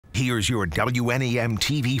Here's your WNEM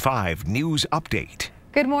TV5 news update.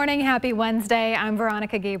 Good morning. Happy Wednesday. I'm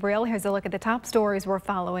Veronica Gabriel. Here's a look at the top stories we're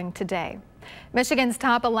following today. Michigan's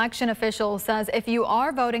top election official says if you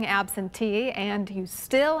are voting absentee and you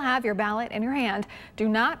still have your ballot in your hand, do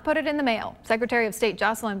not put it in the mail. Secretary of State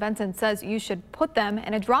Jocelyn Benson says you should put them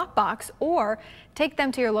in a drop box or take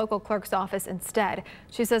them to your local clerk's office instead.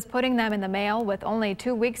 She says putting them in the mail with only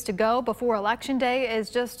 2 weeks to go before Election Day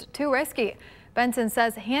is just too risky. Benson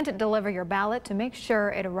says hand deliver your ballot to make sure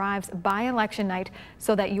it arrives by election night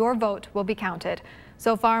so that your vote will be counted.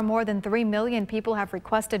 So far, more than 3 million people have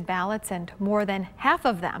requested ballots and more than half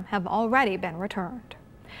of them have already been returned.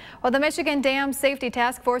 Well, the Michigan Dam Safety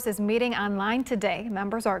Task Force is meeting online today.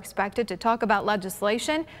 Members are expected to talk about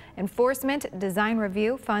legislation, enforcement, design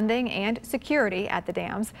review, funding, and security at the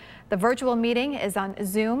dams. The virtual meeting is on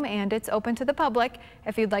Zoom and it's open to the public.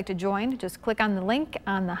 If you'd like to join, just click on the link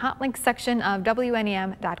on the hot links section of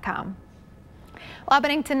WNEM.com.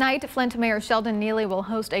 Happening tonight, Flint Mayor Sheldon Neely will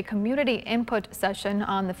host a community input session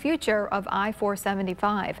on the future of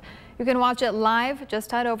I-475. You can watch it live. Just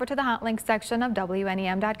head over to the hot links section of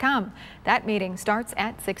WNEM.com. That meeting starts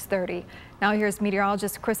at 6:30. Now here's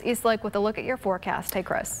meteorologist Chris Eastlick with a look at your forecast. Hey,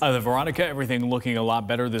 Chris. Veronica, everything looking a lot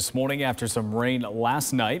better this morning after some rain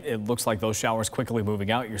last night. It looks like those showers quickly moving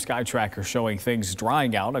out. Your sky tracker showing things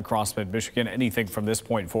drying out across mid-Michigan. Anything from this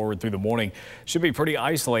point forward through the morning should be pretty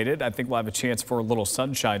isolated. I think we'll have a chance for a little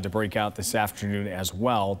sunshine to break out this afternoon as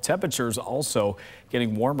well. Temperatures also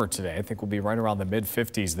getting warmer today. I think we'll be right around the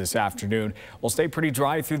mid-50s this afternoon. We'll stay pretty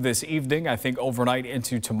dry through this evening. I think overnight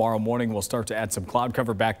into tomorrow morning we'll start to add some cloud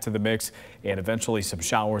cover back to the mix, and eventually some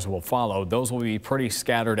showers will follow. Those will be pretty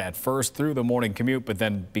scattered at first through the morning commute, but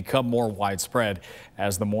then become more widespread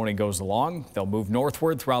as the morning goes along. They'll move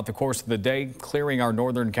northward throughout the course of the day, clearing our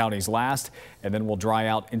northern counties last, and then we'll dry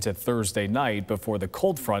out into Thursday night before the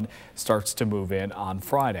cold front starts to move in on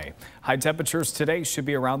Friday. High temperatures today should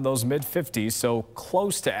be around those mid-50s, so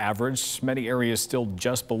close to average. Many areas still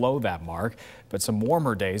just below that mark, but some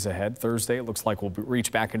warmer days ahead. Thursday, it looks like we'll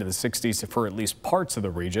reach back into the 60s for at least parts of the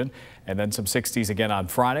region, and then some 60s again on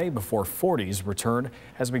Friday before 40s return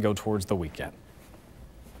as we go towards the weekend.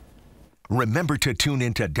 Remember to tune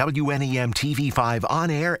into WNEM TV5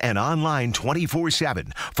 on air and online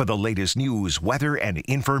 24/7 for the latest news, weather, and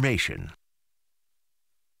information.